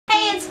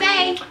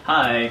Faye.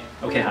 Hi.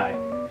 Okay, hi.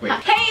 Wait.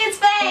 Hey, it's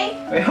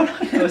Faye. Wait, hold on.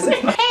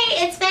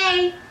 Hey, it's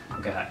Faye.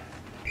 Okay, hi.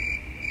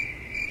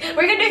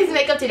 We're gonna do his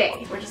makeup today.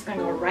 We're just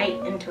gonna go right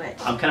into it.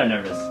 I'm kind of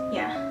nervous.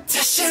 Yeah.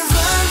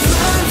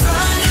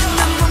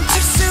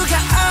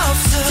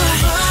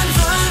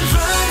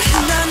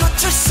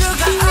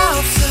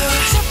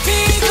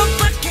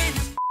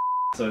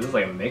 So is this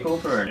like a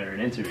makeover or an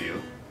interview?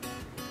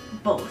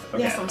 Both.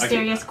 Okay, There's some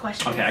serious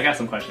questions. Okay, I got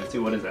some questions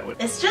too. What is that?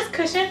 It's just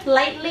cushion,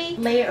 lightly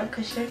layer of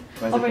cushion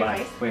over your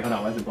face. Wait, hold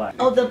on. Why is it black?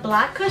 Oh, the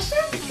black cushion?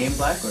 It came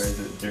black or is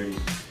it dirty?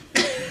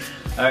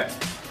 Alright.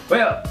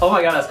 Wait, oh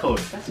my god, that's cold.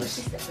 That's what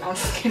she said. No, I'm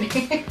just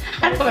kidding.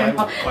 I don't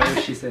know. Why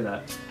would she say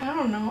that? I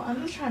don't know.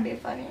 I'm just trying to be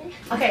funny.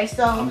 Okay,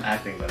 so... I'm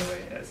acting, by the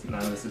way. Yes,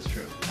 none of this is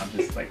true. I'm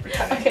just like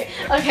pretending. Okay,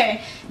 Yeah.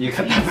 okay. You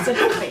cut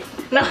that.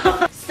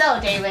 No. So,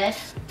 David,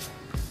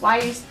 why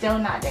are you still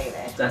not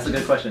David? That's a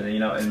good question. You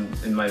know,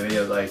 in my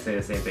videos, I say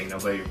the same thing.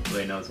 Nobody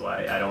really knows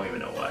why. I don't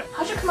even know why.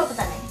 How'd you come up with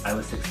that name? I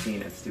was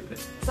 16 and stupid.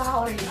 So how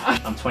old are you now?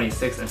 I'm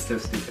 26 and still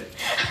stupid.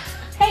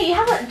 Hey, you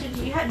have a...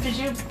 Did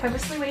you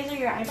purposely razor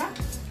your eyebrow?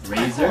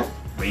 Razor?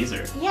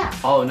 Razor? Yeah.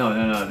 Oh,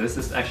 no. This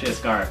is actually a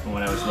scar from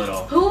when I was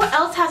little. Who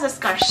else has a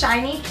scar?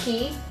 Shiny,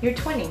 Key? You're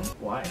twinning.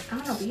 Why? I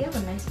don't know, but you have a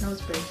nice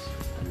nose bridge.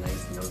 A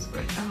nice nose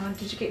bridge.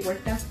 Did you get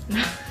work done?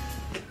 No.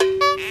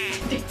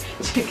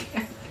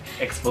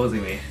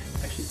 Exposing me.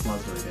 Actually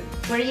smells really good.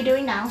 What are you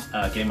doing now?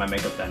 Getting my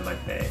makeup done by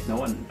Faye. No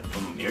one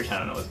from your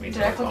channel knows me.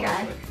 Did I poke your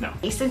eye? No.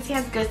 Since he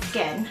has good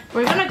skin,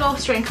 we're gonna go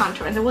straight in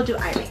contour and then we'll do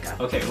eye makeup.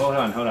 Okay, hold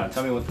on.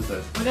 Tell me what this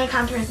is. We're gonna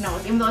contour his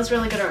nose, even though it's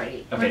really good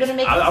already. Okay. We're gonna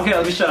make Okay,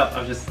 let me shut up.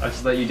 I'll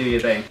just let you do your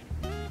thing.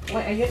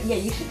 Wait, are you? Yeah,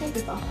 you should take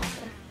this off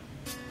after.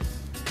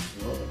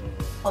 Whoa.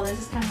 Oh, this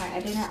is kind of hard. I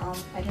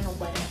didn't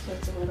wet it, so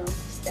it's a little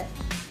stiff.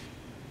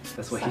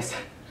 That's what he said.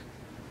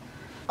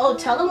 Oh,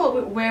 tell them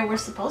where we're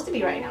supposed to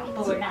be right now,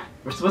 but we're not.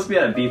 We're supposed to be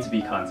at a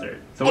B2B concert.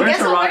 So And we're in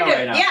guess what Toronto we're right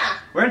doing? now. Yeah.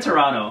 We're in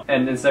Toronto,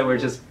 and instead we're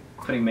just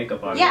putting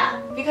makeup on.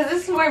 Yeah, because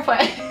this is more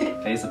important.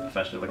 Faye's a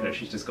professional. Look at her.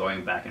 She's just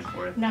going back and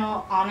forth.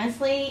 No,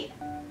 honestly,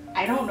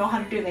 I don't know how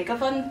to do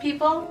makeup on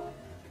people.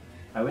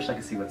 I wish I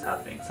could see what's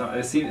happening. So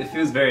it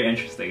feels very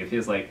interesting. It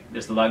feels like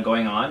there's a lot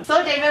going on.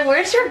 So David,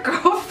 where's your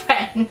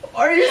girlfriend?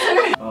 Are you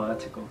serious? Oh, that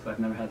tickles. I've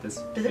never had this.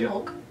 Does it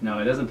poke? No,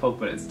 it doesn't poke,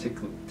 but it's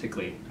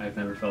tickly. I've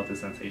never felt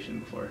this sensation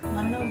before.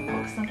 Let me know if it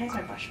pokes. Sometimes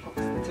my brush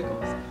pokes. It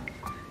tickles.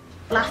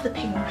 Laugh the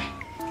pain away.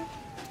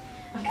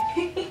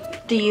 Okay.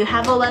 Do you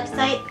have a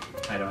website?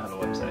 I don't have a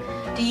website.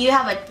 Do you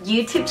have a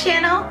YouTube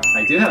channel?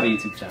 I do have a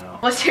YouTube channel.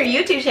 What's your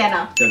YouTube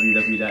channel?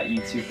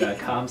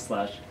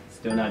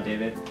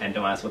 www.youtube.com/StillNotDavid. And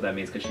don't ask what that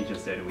means because she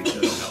just did and we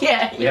still don't know.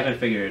 Yeah. We haven't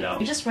figured it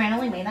out. You just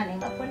randomly made that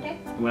name up one day?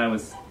 When I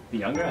was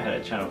younger, I had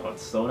a channel called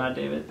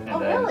StillNotDavid. And Oh,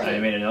 then really? I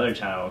made another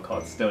channel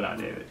called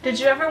StillNotDavid. Did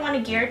you ever want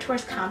to gear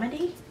towards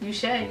comedy? You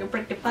should. You're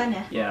pretty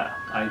funny. Yeah,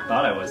 I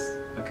thought I was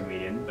a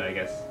comedian, but I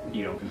guess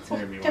you don't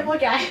consider me Typical one.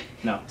 guy.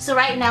 No. So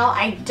right now,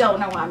 I don't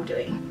know what I'm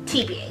doing.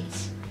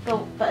 TBH.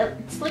 But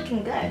it's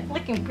looking good.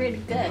 Looking pretty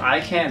good. I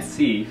can't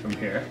see from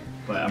here,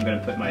 but I'm gonna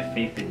put my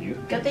faith in you.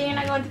 Good thing you're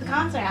not going to the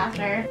concert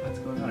after. What's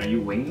going on? Are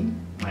you winging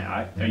my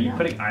eye? Are you No.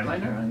 putting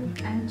eyeliner on me?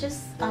 I'm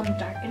just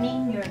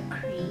darkening your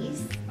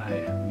crease. I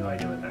have no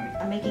idea what that means.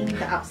 I'm making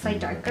the outside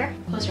darker.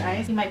 Close your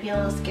eyes. You might be a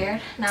little scared.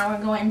 Now we're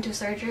going into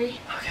surgery.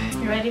 Okay.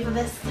 You ready for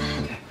this?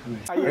 Okay, I'm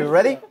ready. Are you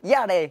ready?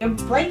 Yeah, they. You're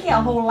blinking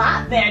a whole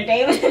lot there,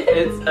 David.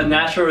 It's a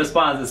natural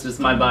response. It's just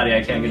my body.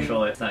 I can't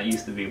control it. It's not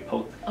used to being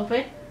poked.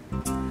 Open.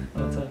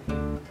 What's up?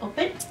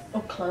 Open. Oh,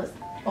 close.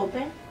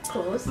 Open.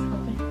 Close.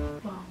 Open.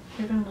 Wow.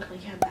 You're gonna look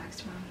like you have bags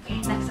tomorrow. Okay,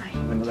 next eye.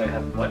 When will I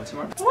have what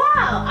tomorrow?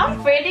 Wow,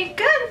 I'm pretty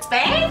good,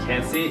 babe.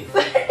 Can't see.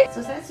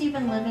 So since you've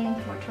been living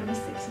for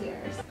 26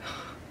 years,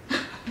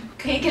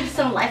 can you give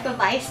some life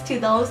advice to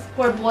those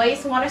who are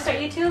boys who want to start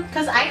YouTube?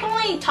 Because I can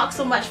only talk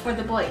so much for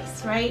the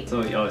boys, right?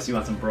 So you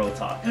want some bro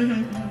talk?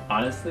 Mm-hmm.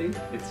 Honestly,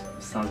 it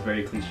sounds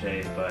very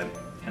cliche, but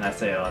and I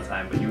say it all the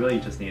time, but you really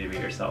just need to be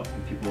yourself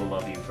and people will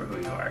love you for who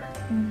you are.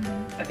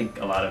 Mm-hmm. I think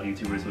a lot of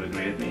YouTubers would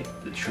agree with me.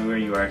 The truer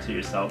you are to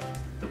yourself,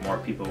 the more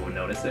people will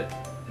notice it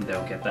and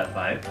they'll get that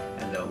vibe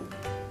and they'll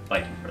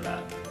like you for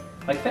that.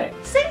 Like Faye.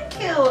 Thank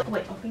you.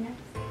 Wait, open it.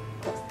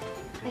 Close.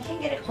 I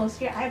can't get it close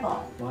to your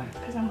eyeball. Why?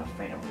 Because I'm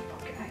afraid I'm gonna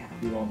poke your eye out.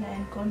 You won't. And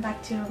then going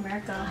back to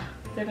America,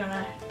 they're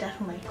gonna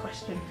definitely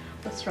question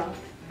what's wrong.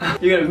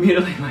 You're gonna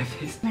mutilate my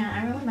face. Man,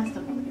 I really messed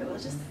up on you. We'll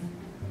just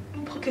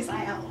poke his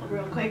eye out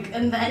real quick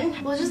and then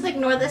we'll just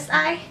ignore this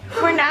eye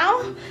for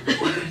now.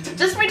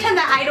 Just pretend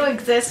that eye don't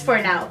exist for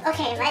now.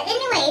 Okay, but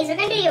anyways, we're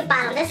gonna do your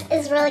bottom. This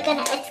is really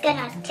gonna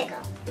tickle.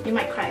 You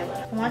might cry a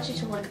little. I want you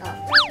to look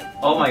up.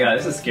 Oh my god,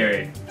 this is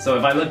scary. So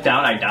if I look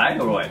down, I die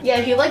or what? Yeah,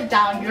 if you look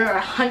down, you're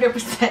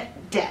 100%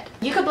 dead.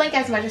 You can blink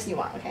as much as you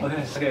want, okay?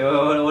 Okay,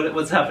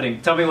 what's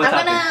happening? Tell me what's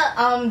happening.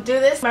 I'm gonna do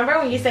this. Remember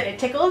when you said it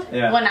tickled?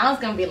 Yeah. Well, now it's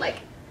gonna be like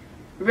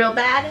real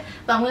bad,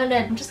 but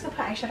I'm just gonna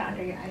put eyeshadow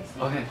under your eyes.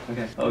 Okay.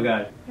 Oh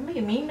god. You're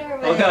making me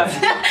nervous. Oh god.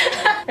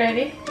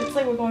 Ready? It's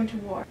like we're going to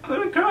war. I'm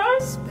gonna cry.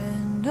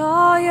 Spend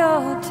all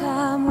your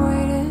time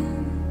waiting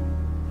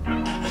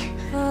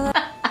for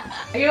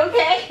Are you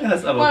okay?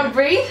 Yes, I'm Wanna okay.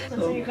 breathe?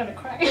 So you're gonna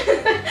cry.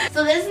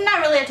 So this is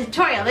not really a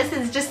tutorial. This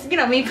is just, you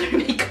know, me putting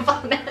makeup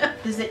on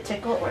it. Does it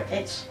tickle or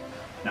itch?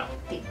 No.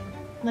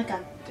 Look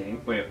up.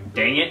 Dang, wait,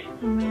 dang it.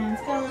 Oh man,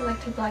 it's gonna look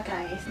like 2 black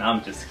eyes. Now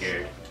I'm just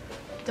scared.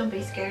 Don't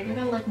be scared. You're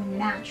gonna look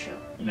natural.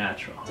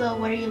 Natural. So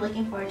what are you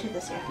looking forward to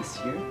this year? This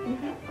year?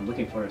 I'm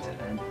looking forward to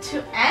end.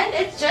 To end?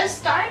 It just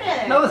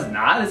started. No, it's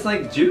not. It's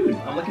like June.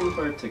 I'm looking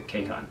forward to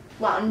KCON.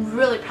 Wow, I'm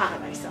really proud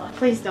of myself.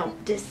 Please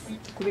don't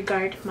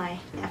disregard my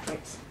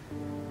efforts.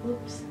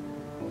 Oops.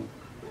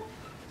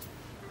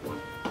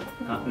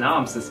 Now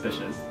I'm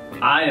suspicious.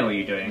 I know what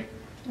you're doing.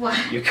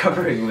 What? You're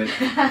covering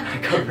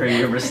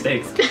your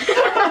mistakes.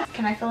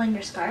 Can I fill in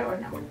your scar or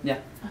no? Yeah.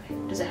 Okay.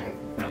 Does it hurt?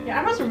 No. Your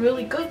eyebrows are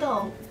really good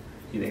though.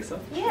 You think so?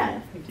 Yeah.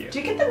 Thank you. Do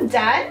you get them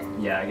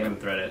done? Yeah, I get them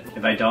threaded.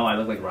 If I don't, I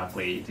look like Rock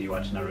Lee. Do you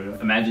watch Naruto?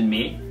 Imagine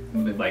me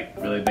with like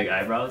really big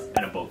eyebrows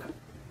and a bowl cut.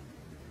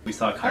 We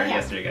saw a card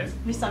yesterday, guys.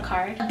 We saw a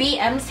card.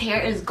 BM's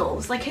hair is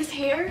goals. Like his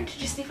hair, did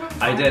you see from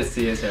the I did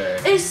see his hair.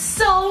 It's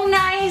so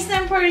nice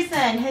in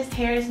person. His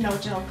hair is no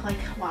joke. Like,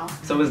 wow.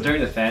 So it was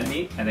during the fan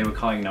meet, and they were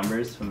calling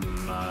numbers from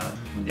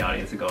the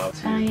audience to go up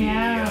to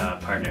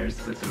the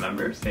partners with the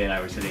members. They and I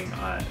were sitting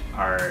on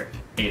our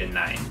 8 and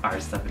 9.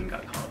 Our 7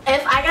 got called.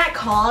 If I got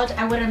called,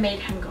 I would have made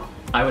him go.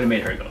 I would have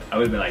made her go. I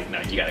would have been like,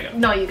 no, you gotta go.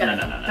 No, you gotta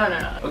No.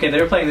 No. Okay,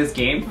 they were playing this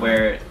game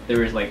where they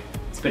were like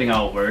spitting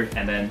out a word,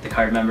 and then the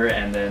card member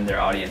and then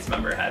their audience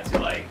member had to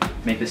like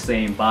make the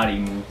same body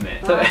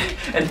movement. So,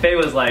 and Faye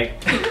was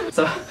like,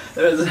 so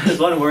there was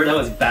one word that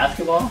was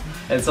basketball,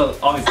 and so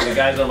obviously the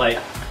guys are like,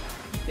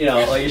 you know,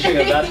 like you're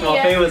shooting a basketball.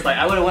 Yeah. Faye was like,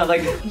 I would have went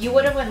like, You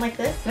would have went like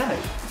this? yeah,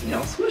 you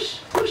know, swoosh,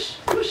 swoosh,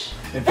 swoosh.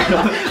 In front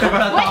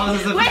of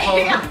thousands of people.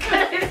 Wait, I'll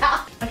cut it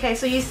out. Okay,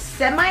 so you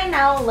semi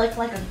now look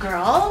like a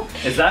girl.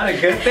 Is that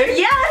a good thing?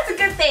 Yeah, that's a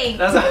good thing.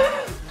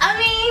 That's I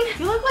mean,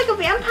 you look like a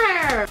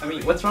vampire. I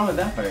mean, what's wrong with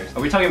vampires?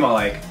 Are we talking about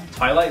like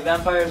Twilight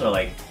vampires or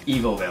like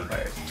evil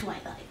vampires?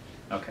 Twilight.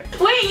 Okay.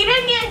 Wait, you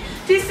didn't get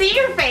to see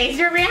your face,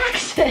 your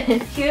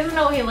reaction. He doesn't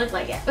know what he looked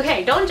like yet.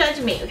 Okay, don't judge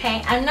me,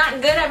 okay? I'm not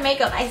good at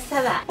makeup, I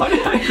said that. Why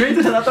did I agree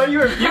to that? I thought you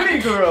were a beauty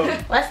guru.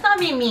 Let's not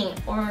be mean,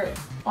 or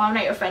I'm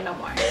not your friend no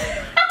more.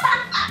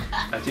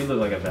 I do look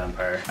like a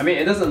vampire. I mean,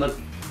 it doesn't look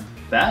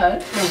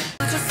bad.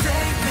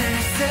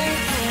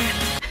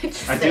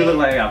 I do look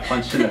like I got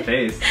punched in the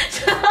face.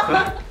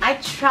 I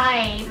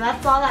tried.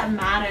 That's all that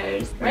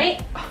matters,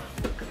 right?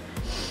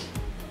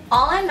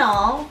 All in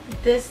all,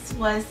 this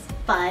was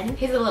fun.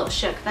 He's a little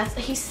shook.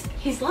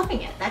 He's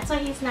loving it. That's why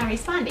he's not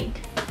responding.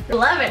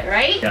 Love it,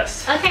 right?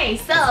 Yes. Okay,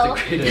 so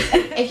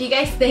if you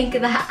guys think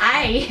that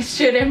I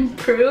should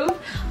improve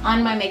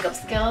on my makeup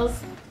skills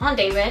on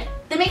David,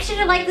 then make sure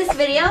to like this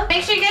video.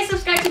 Make sure you guys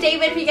subscribe to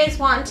David if you guys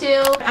want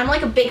to. I'm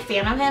like a big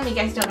fan of him. You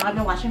guys don't know. I've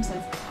been watching him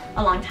since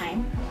a long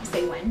time. I won't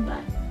say when,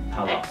 but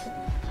How long?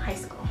 high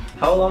school.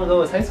 How long ago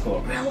was high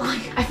school? Real long.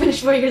 I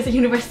finished 4 years of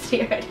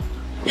university already.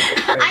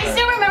 I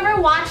still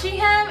remember watching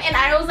him and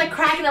I was like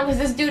cracking up because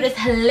this dude is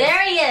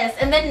hilarious.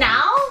 And then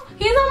now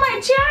he's on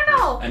my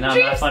channel. And I'm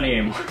not funny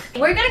anymore.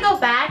 We're gonna go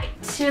back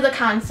to the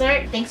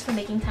concert. Thanks for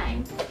making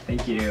time.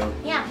 Thank you.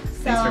 Yeah. So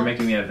Thanks for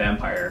making me a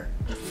vampire.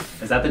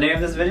 Is that the name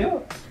of this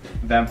video?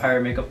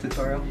 Vampire makeup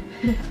tutorial?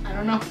 I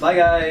don't know. Bye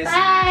guys.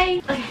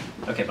 Bye. Okay.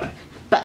 Okay, bye.